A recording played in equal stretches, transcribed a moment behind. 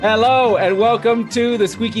Hello and welcome to the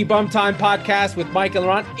Squeaky Bum Time podcast with Mike and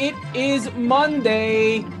Laurent. It is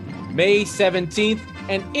Monday, May 17th,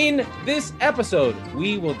 and in this episode,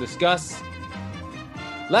 we will discuss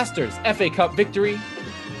Leicester's FA Cup victory,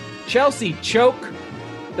 Chelsea choke,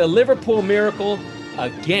 the Liverpool miracle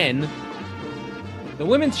again, the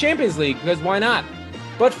Women's Champions League, because why not?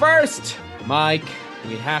 But first, Mike,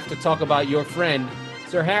 we have to talk about your friend,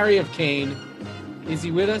 Sir Harry of Kane. Is he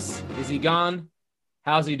with us? Is he gone?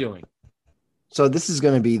 How's he doing? So this is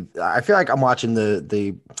going to be, I feel like I'm watching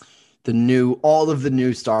all of the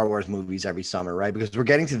new Star Wars movies every summer, right? Because we're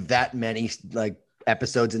getting to that many like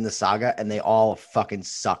episodes in the saga and they all fucking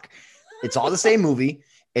suck. It's all the same movie.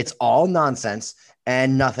 It's all nonsense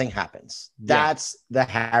and nothing happens. That's the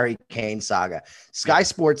Harry Kane saga. Sky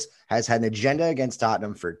Sports has had an agenda against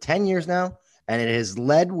Tottenham for 10 years now. And it has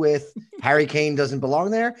led with Harry Kane doesn't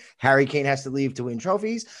belong there. Harry Kane has to leave to win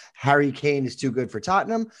trophies. Harry Kane is too good for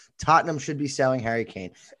Tottenham. Tottenham should be selling Harry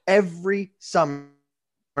Kane every summer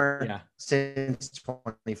since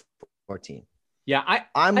 2014. Yeah,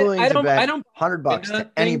 I'm willing to bet $100 to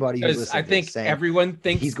anybody who's listening. I think everyone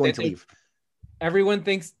thinks he's going to leave. Everyone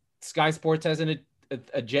thinks Sky Sports has an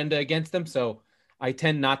agenda against them, so I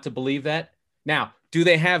tend not to believe that. Now, do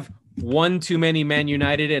they have one too many Man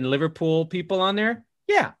United and Liverpool people on there?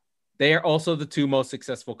 Yeah. They are also the two most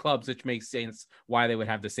successful clubs, which makes sense why they would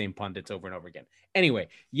have the same pundits over and over again. Anyway,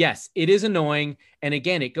 yes, it is annoying. And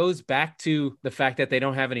again, it goes back to the fact that they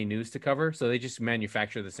don't have any news to cover. So they just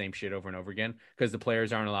manufacture the same shit over and over again because the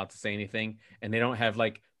players aren't allowed to say anything. And they don't have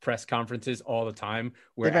like press conferences all the time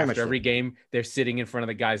where after every game they're sitting in front of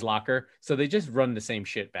the guy's locker. So they just run the same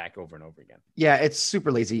shit back over and over again. Yeah, it's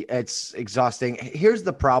super lazy. It's exhausting. Here's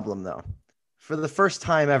the problem, though. For the first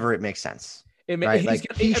time ever, it makes sense. Right? Like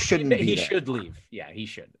he shouldn't be He there. should leave. Yeah, he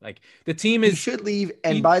should. Like the team is. He should leave.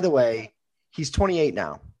 And by the way, he's 28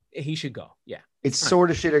 now. He should go. Yeah. It's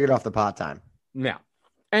sort of shit to get off the pot time. Yeah.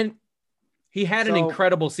 And he had an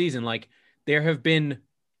incredible season. Like there have been,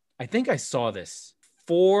 I think I saw this,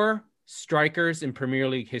 4 strikers in Premier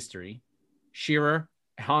League history: Shearer,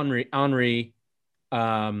 Henry,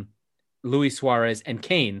 Luis Suarez, and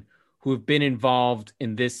Kane, who have been involved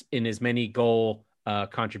in as many goal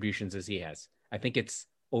contributions as he has. I think it's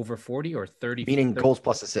over 40 or 30. Meaning goals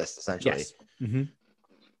plus assists, essentially. Yes. Mm-hmm.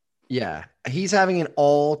 Yeah. He's having an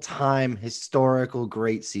all-time historical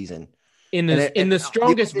great season. In the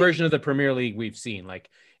strongest version of the Premier League we've seen. Like,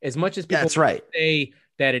 as much as people say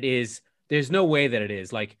that it is, there's no way that it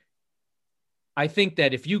is. Like, I think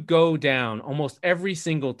that if you go down, almost every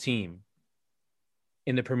single team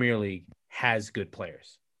in the Premier League has good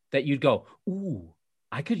players that you'd go, ooh,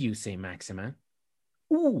 I could use Saint Maximin.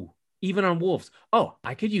 Ooh, even on Wolves. Oh,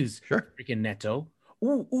 I could use freaking Neto.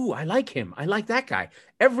 Ooh, I like him. I like that guy.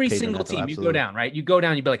 Every single team, you go down, right? You go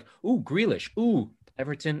down, you'd be like, ooh, Grealish. Ooh,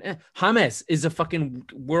 Everton. James is a fucking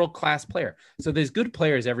world-class player. So there's good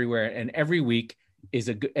players everywhere, and every week is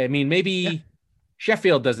a good. I mean, maybe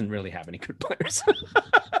Sheffield doesn't really have any good players.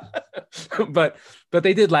 but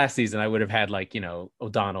they did last season. I would have had like,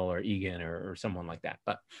 O'Donnell or Egan or someone like that.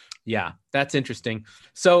 But yeah, that's interesting.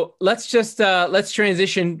 So let's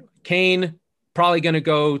transition. Kane probably going to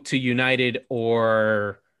go to United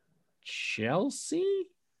or Chelsea.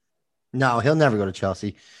 No, he'll never go to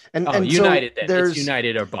Chelsea. And United. So then it's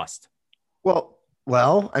United or bust. Well,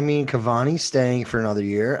 I mean, Cavani's staying for another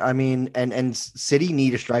year. I mean, and City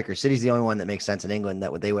need a striker. City's the only one that makes sense in England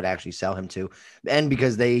that they would actually sell him to, and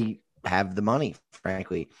because they have the money,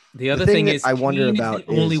 frankly. The other thing is, I wonder about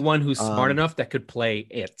the only one who's smart enough that could play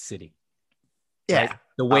at City. Yeah, right?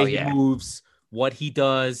 The way he moves, what he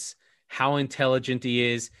does, how intelligent he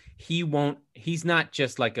is. He's not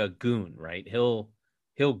just like a goon, right? He'll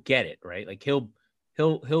get it, right? Like he'll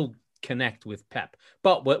connect with Pep.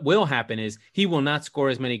 But what will happen is he will not score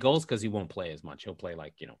as many goals because he won't play as much. He'll play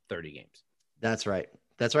 30 games. That's right.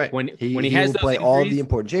 When he has will play injuries, all the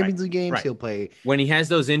important Champions League games. Right. He'll play when he has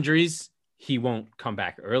those injuries. He won't come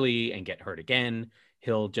back early and get hurt again.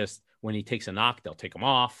 He'll just, when he takes a knock, they'll take him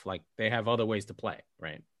off. Like they have other ways to play,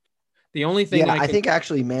 right? The only thing I think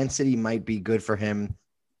actually Man City might be good for him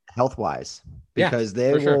health-wise because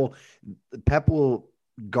Pep will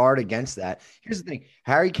guard against that. Here's the thing.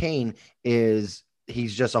 Harry Kane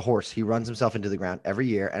he's just a horse. He runs himself into the ground every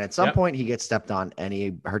year. And at some point he gets stepped on and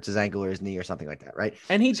he hurts his ankle or his knee or something like that. Right.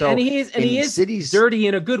 And he is City's dirty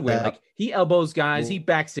in a good way. Like he elbows guys, he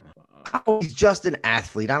backs it. He's just an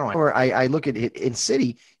athlete. I don't know. I look at it in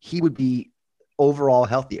City, he would be overall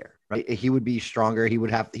healthier, right? He would be stronger. He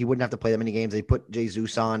wouldn't have to play that many games. They put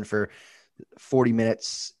Jesus on for 40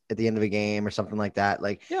 minutes at the end of a game or something like that.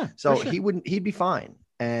 Like, yeah, so sure. he'd be fine.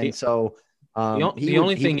 And so The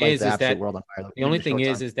only thing is that the only thing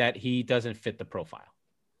is that he doesn't fit the profile.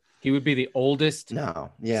 He would be the oldest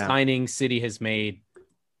signing City has made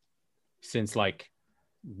since like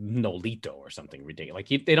Nolito or something ridiculous.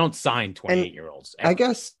 Like they don't sign 28-year-olds. I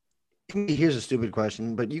guess here's a stupid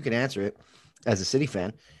question, but you can answer it as a City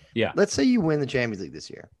fan. Yeah. Let's say you win the Champions League this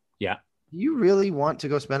year. Yeah. Do you really want to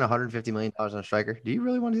go spend $150 million on a striker? Do you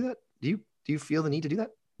really want to do that? Do you feel the need to do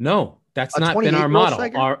that? No, that's not been our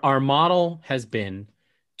model. Our model has been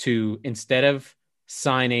to, instead of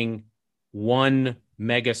signing one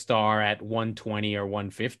megastar at 120 or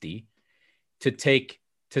 150,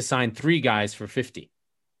 to sign three guys for 50.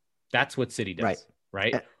 That's what City does,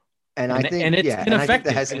 right? And I think it's been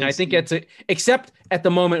effective. And I think except at the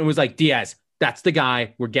moment it was like Diaz, that's the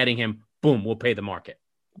guy, we're getting him. Boom, we'll pay the market.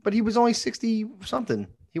 But he was only 60 something.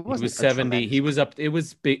 He was 70. He was up. It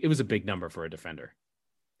was big. It was a big number for a defender.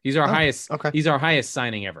 He's our highest. Okay. He's our highest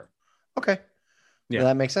signing ever. Okay. Yeah, well,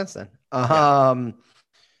 that makes sense then.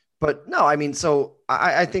 But no, I mean, so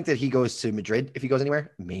I think that he goes to Madrid if he goes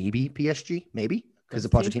anywhere. Maybe PSG, maybe because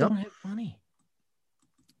of Pochettino. Don't have money.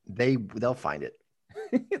 They'll find it.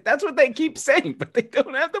 That's what they keep saying, but they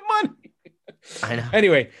don't have the money. I know.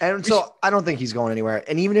 Anyway, and so I don't think he's going anywhere.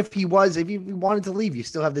 And even if he wanted to leave, you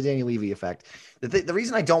still have the Daniel Levy effect. The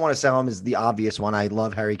reason I don't want to sell him is the obvious one. I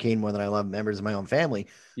love Harry Kane more than I love members of my own family.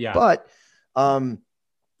 Yeah. But I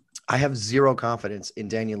have zero confidence in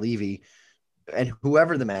Daniel Levy and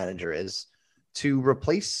whoever the manager is to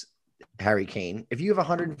replace Harry Kane. If you have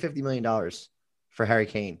 $150 million for Harry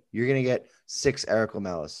Kane, you're going to get 6 Eric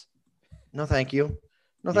Lamelas. No, thank you.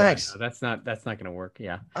 No, thanks. No, that's not going to work.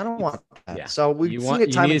 Yeah. I don't want that. Yeah. So we've seen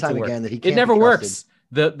it time and time again that he can't. It never works.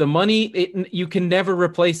 The money, you can never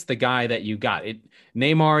replace the guy that you got.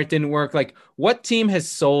 Neymar, it didn't work. Like, what team has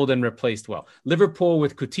sold and replaced well? Liverpool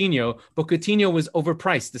with Coutinho, but Coutinho was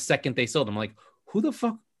overpriced the second they sold him. Like, who the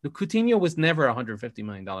fuck? Coutinho was never a $150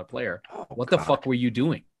 million player. What the fuck were you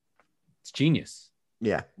doing? It's genius.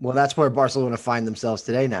 Yeah. Well, that's where Barcelona find themselves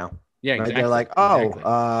today now. Yeah, right? exactly. They're like,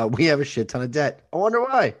 we have a shit ton of debt. I wonder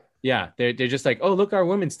why. Yeah, they're just like, oh, look, our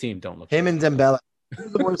women's team don't look. Him and Dembele.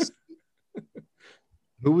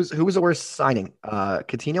 Who was the worst signing?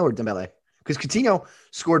 Coutinho or Dembele? Because Coutinho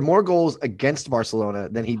scored more goals against Barcelona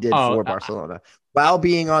than he did for Barcelona while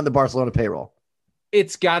being on the Barcelona payroll.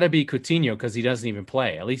 It's got to be Coutinho because he doesn't even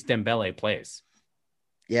play. At least Dembele plays.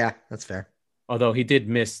 Yeah, that's fair. Although he did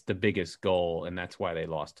miss the biggest goal, and that's why they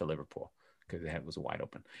lost to Liverpool. Because the head was wide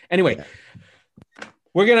open. Anyway,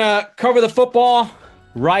 We're going to cover the football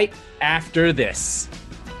right after this.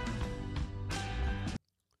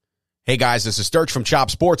 Hey guys, this is Sturge from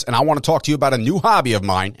Chop Sports, and I want to talk to you about a new hobby of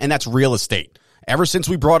mine, and that's real estate. Ever since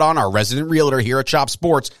we brought on our resident realtor here at Chop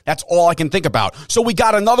Sports, that's all I can think about. So we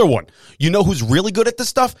got another one. You know who's really good at this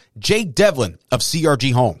stuff? Jay Devlin of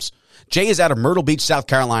CRG Homes. Jay is out of Myrtle Beach, South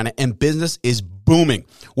Carolina, and business is booming.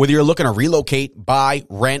 Whether you're looking to relocate, buy,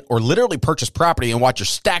 rent, or literally purchase property and watch your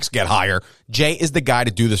stacks get higher, Jay is the guy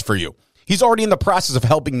to do this for you. He's already in the process of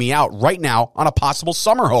helping me out right now on a possible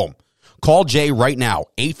summer home. Call Jay right now,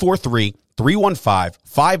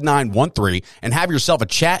 843-315-5913, and have yourself a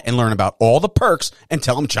chat and learn about all the perks and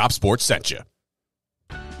tell him Chop Sports sent you.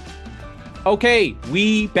 Okay,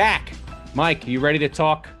 we back. Mike, you ready to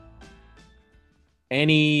talk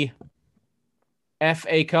any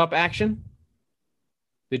FA Cup action?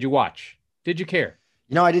 Did you watch? Did you care?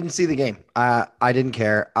 No, I didn't see the game. I didn't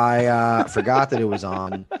care. I forgot that it was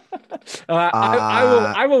on.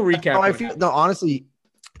 I will recap. Honestly,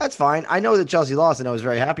 that's fine. I know that Chelsea lost, and I was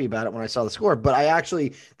very happy about it when I saw the score. But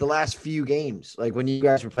the last few games, like when you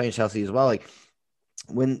guys were playing Chelsea as well, like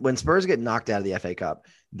when Spurs get knocked out of the FA Cup,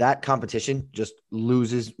 that competition just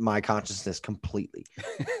loses my consciousness completely.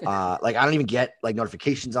 Like I don't even get like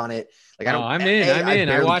notifications on it. Like I don't. I'm in.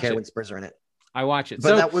 I watch care it when Spurs are in it. I watch it.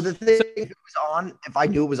 But that was the thing. If it was on, if I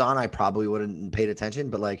knew it was on, I probably wouldn't paid attention.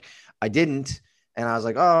 But like I didn't, and I was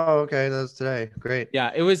like, oh, okay, that's today. Great.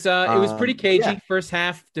 Yeah, it was pretty cagey. Yeah. First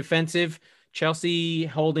half defensive. Chelsea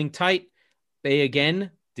holding tight. They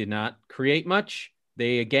again did not create much.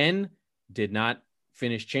 They again did not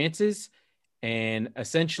finish chances. And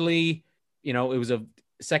essentially, it was a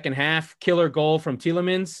second half killer goal from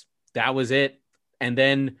Tielemans. That was it. And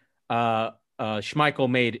then Schmeichel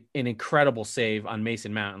made an incredible save on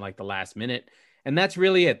Mason Mount in like the last minute. And that's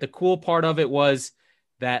really it. The cool part of it was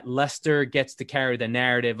that Leicester gets to carry the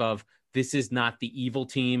narrative of this is not the evil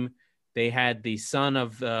team. They had the son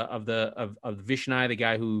of Vishnai, the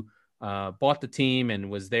guy who bought the team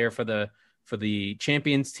and was there for the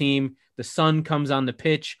champions team. The son comes on the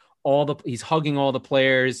pitch. He's hugging all the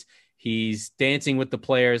players. He's dancing with the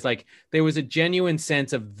players. Like, there was a genuine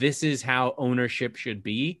sense of this is how ownership should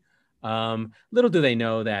be. Little do they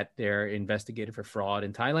know that they're investigated for fraud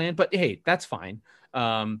in Thailand, but hey, that's fine.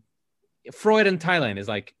 Fraud in Thailand is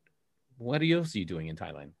like, what else are you doing in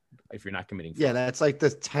Thailand if you're not committing fraud? Yeah, that's like the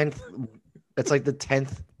 10th. That's like the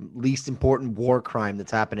 10th least important war crime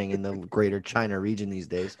that's happening in the greater China region these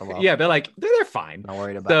days. Hello. Yeah, they're fine. Not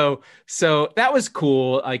worried about it. So that was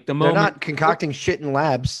cool. Like the moment they're not concocting shit in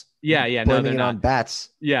labs. Yeah, blaming it on bats.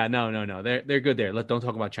 Yeah, no. They're good there. Don't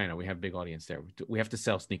talk about China. We have a big audience there. We have to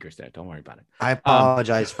sell sneakers there. Don't worry about it. I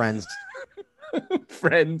apologize, friends.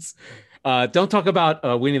 Friends. Don't talk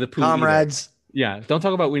about Winnie the Pooh. Comrades. Either. Yeah, don't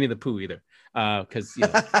talk about Winnie the Pooh either. Because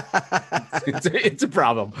it's a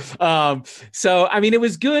problem. So I mean, it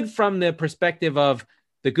was good from the perspective of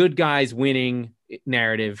the good guys winning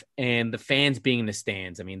narrative and the fans being in the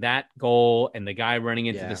stands. I mean, that goal and the guy running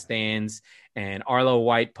into the stands and Arlo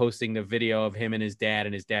White posting the video of him and his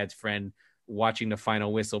dad's friend watching the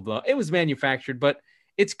final whistle blow. It was manufactured, but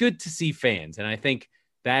it's good to see fans. And I think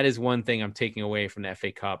that is one thing I'm taking away from the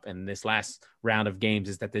FA Cup and this last round of games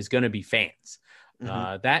is that there's going to be fans.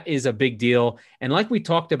 That is a big deal. And like we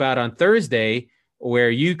talked about on Thursday,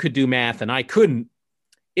 where you could do math and I couldn't,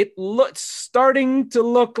 it looks starting to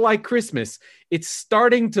look like Christmas. It's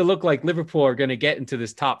starting to look like Liverpool are going to get into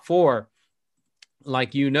this top four.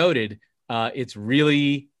 Like you noted, it's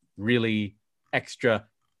really, really extra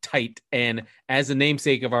tight. And as the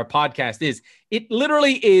namesake of our podcast is, it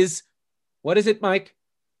literally is, what is it, Mike?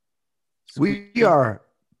 We are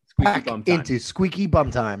back into squeaky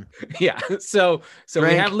bum time. Yeah. So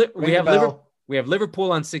Frank, we have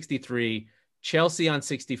Liverpool on 63, Chelsea on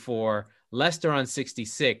 64, Leicester on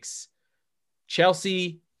 66.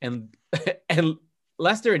 Chelsea and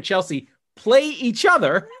Leicester and Chelsea play each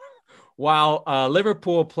other while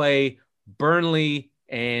Liverpool play Burnley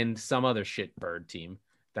and some other shitbird team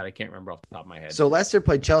that I can't remember off the top of my head. So Leicester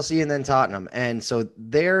played Chelsea and then Tottenham, and so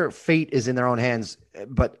their fate is in their own hands.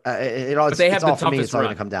 But it's all for me. It's all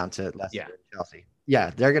going to come down to Leicester and Chelsea. Yeah,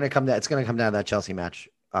 they're going to come down. It's going to come down to that Chelsea match.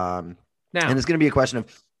 Now, and it's going to be a question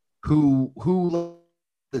of who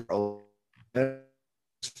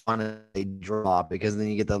on a draw, because then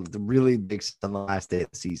you get the really big stuff on the last day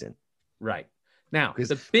of the season. Right. Now,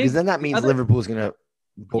 because then that means Liverpool's going to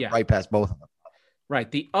go right past both of them. Right.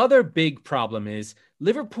 The other big problem is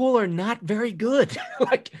Liverpool are not very good.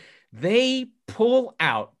 Like, they pull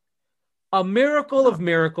out a miracle of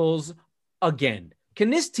miracles again. Can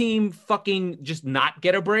this team fucking just not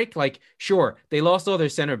get a break? Like, sure, they lost all their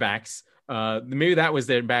center backs. Maybe that was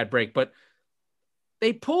their bad break, but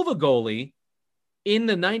they pull the goalie in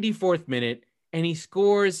the 94th minute and he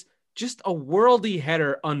scores just a worldy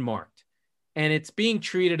header unmarked. And it's being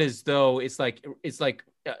treated as though it's like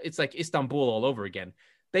Istanbul all over again.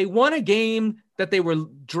 They won a game that they were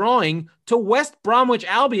drawing to West Bromwich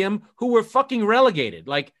Albion, who were fucking relegated.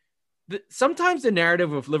 Like, sometimes the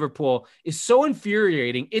narrative of Liverpool is so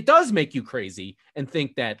infuriating. It does make you crazy and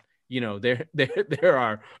think that, there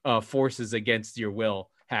are forces against your will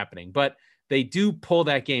happening, but they do pull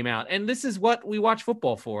that game out. And this is what we watch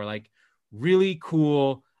football for, like really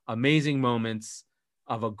cool, amazing moments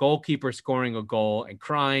of a goalkeeper scoring a goal and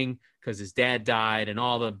crying because his dad died and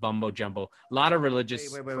all the bumbo jumbo. A lot of religious.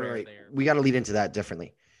 Wait. We got to lead into that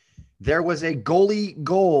differently. There was a goalie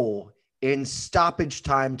goal in stoppage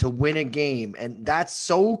time to win a game, and that's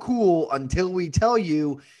so cool until we tell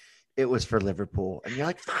you it was for Liverpool, and you're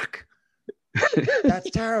like, "Fuck, that's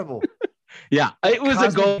terrible." Yeah, it was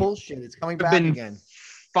a goal. Bullshit. It's coming back again.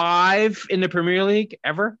 5 in the Premier League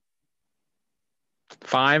ever.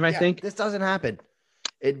 5, I think. This doesn't happen.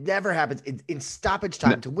 It never happens in stoppage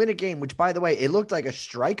time to win a game, which, by the way, it looked like a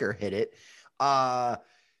striker hit it.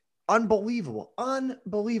 Unbelievable.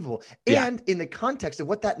 Yeah. And in the context of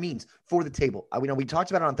what that means for the table, we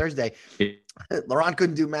talked about it on Thursday. Laurent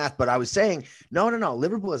couldn't do math, but I was saying, no.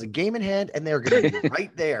 Liverpool has a game in hand, and they're going to be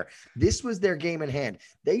right there. This was their game in hand.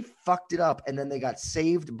 They fucked it up, and then they got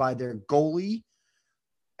saved by their goalie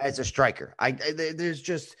as a striker.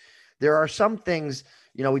 There are some things,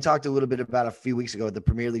 we talked a little bit about a few weeks ago with the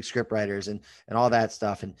Premier League scriptwriters and all that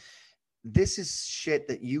stuff. And this is shit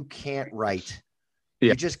that you can't write. Yeah.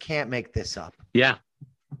 You just can't make this up. Yeah.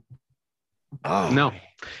 Oh, no.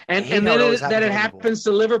 And then that it happens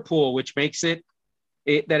to Liverpool, which makes that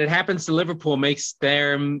it happens to Liverpool makes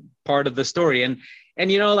them part of the story. And I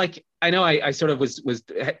know I sort of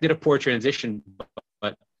did a poor transition,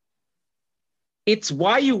 but it's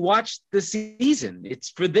why you watch the season. It's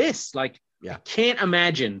for this. I can't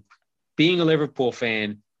imagine being a Liverpool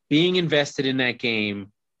fan, being invested in that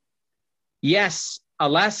game. Yes, a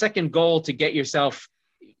last-second goal to get yourself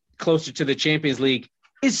closer to the Champions League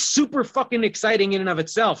is super fucking exciting in and of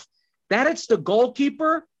itself. That it's the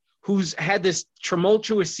goalkeeper who's had this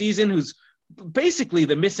tumultuous season, who's basically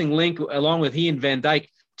the missing link, along with he and Van Dijk,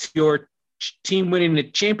 to your team winning the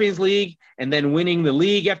Champions League and then winning the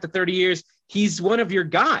league after 30 years. He's one of your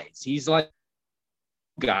guys. He's like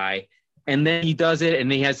a guy. And then he does it,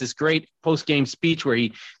 and he has this great post-game speech where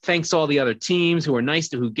he thanks all the other teams who are nice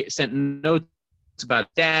to who sent notes about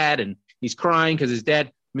dad, and he's crying because his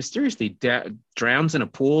dad mysteriously drowns in a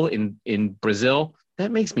pool in Brazil.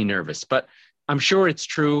 That makes me nervous, but I'm sure it's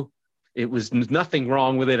true. It was nothing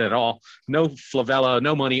wrong with it at all. No favela,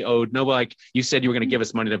 no money owed. No, like you said, you were going to give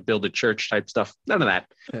us money to build a church type stuff. None of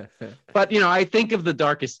that. But, I think of the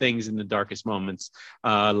darkest things in the darkest moments,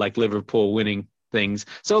 like Liverpool winning things.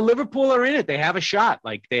 So Liverpool are in it. They have a shot.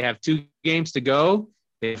 Like, they have 2 games to go.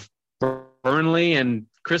 They have Burnley and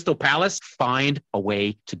Crystal Palace. Find a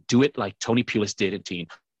way to do it like Tony Pulis did at Teen.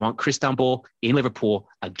 I want Cristambul in Liverpool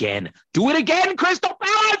again. Do it again, Crystal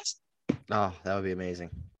Palace! Oh, that would be amazing.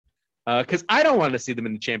 Because I don't want to see them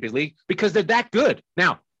in the Champions League because they're that good.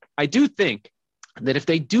 Now, I do think that if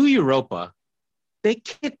they do Europa, they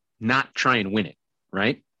can't not try and win it,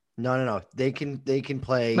 right? No. They can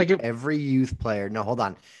play like every youth player. No, hold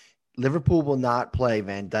on. Liverpool will not play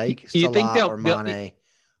Van Dijk, Salah, or Mane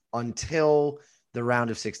until the round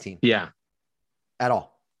of 16. Yeah. At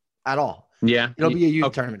all. Yeah. It'll be a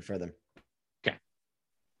youth tournament for them.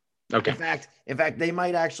 Okay. In fact, they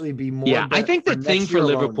might actually be more. Yeah, I think the thing for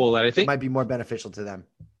Liverpool that I think might be more beneficial to them.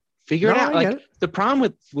 Figure it out. Like, the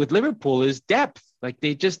problem with Liverpool is depth. Like,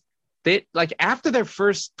 they after their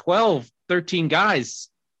first 12, 13 guys,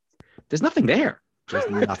 there's nothing there. There's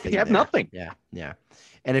nothing. You have nothing. Yeah.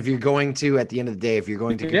 And if you're going to, at the end of the day, if you're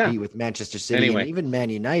going to compete with Manchester City and even Man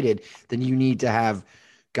United, then you need to have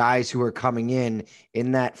guys who are coming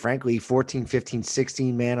in that, frankly, 14, 15,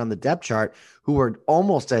 16 man on the depth chart who are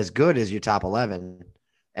almost as good as your top 11,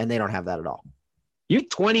 and they don't have that at all. You have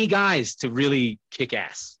 20 guys to really kick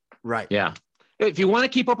ass. Right. Yeah. If you want to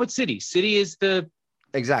keep up with City is the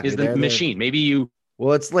machine. Maybe you.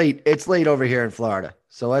 Well, it's late. It's late over here in Florida.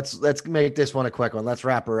 So let's make this one a quick one. Let's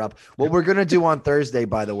wrap her up. What we're going to do on Thursday,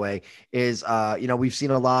 by the way, is, we've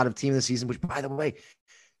seen a lot of team of the season, which, by the way,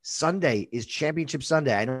 Sunday is Championship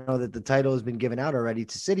Sunday. I know that the title has been given out already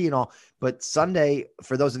to City and all, but Sunday,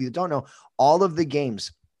 for those of you that don't know, all of the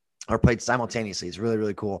games are played simultaneously. It's really,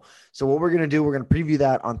 really cool. So what we're going to do, we're going to preview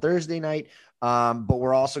that on Thursday night. But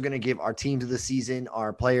we're also going to give our team of the season,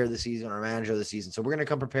 our player of the season, our manager of the season. So we're going to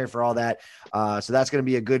come prepared for all that. So that's going to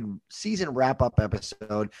be a good season wrap-up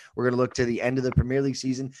episode. We're going to look to the end of the Premier League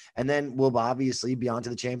season, and then we'll obviously be on to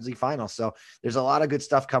the Champions League final. So there's a lot of good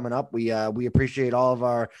stuff coming up. We appreciate all of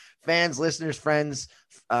our fans, listeners, friends,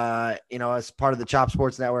 as part of the Chop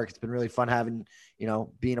Sports Network. It's been really fun having,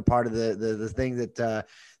 being a part of the thing that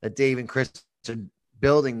Dave and Chris are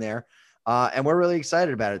building there. And we're really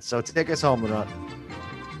excited about it. So take us home, Laurent.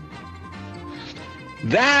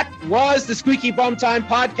 That was the Squeaky Bum Time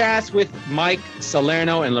podcast with Mike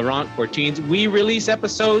Salerno and Laurent Fortines. We release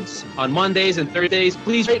episodes on Mondays and Thursdays.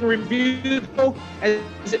 Please rate and review,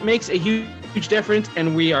 as it makes a huge difference.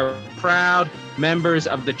 And we are proud members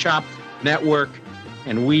of the Chop Network.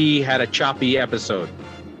 And we had a choppy episode.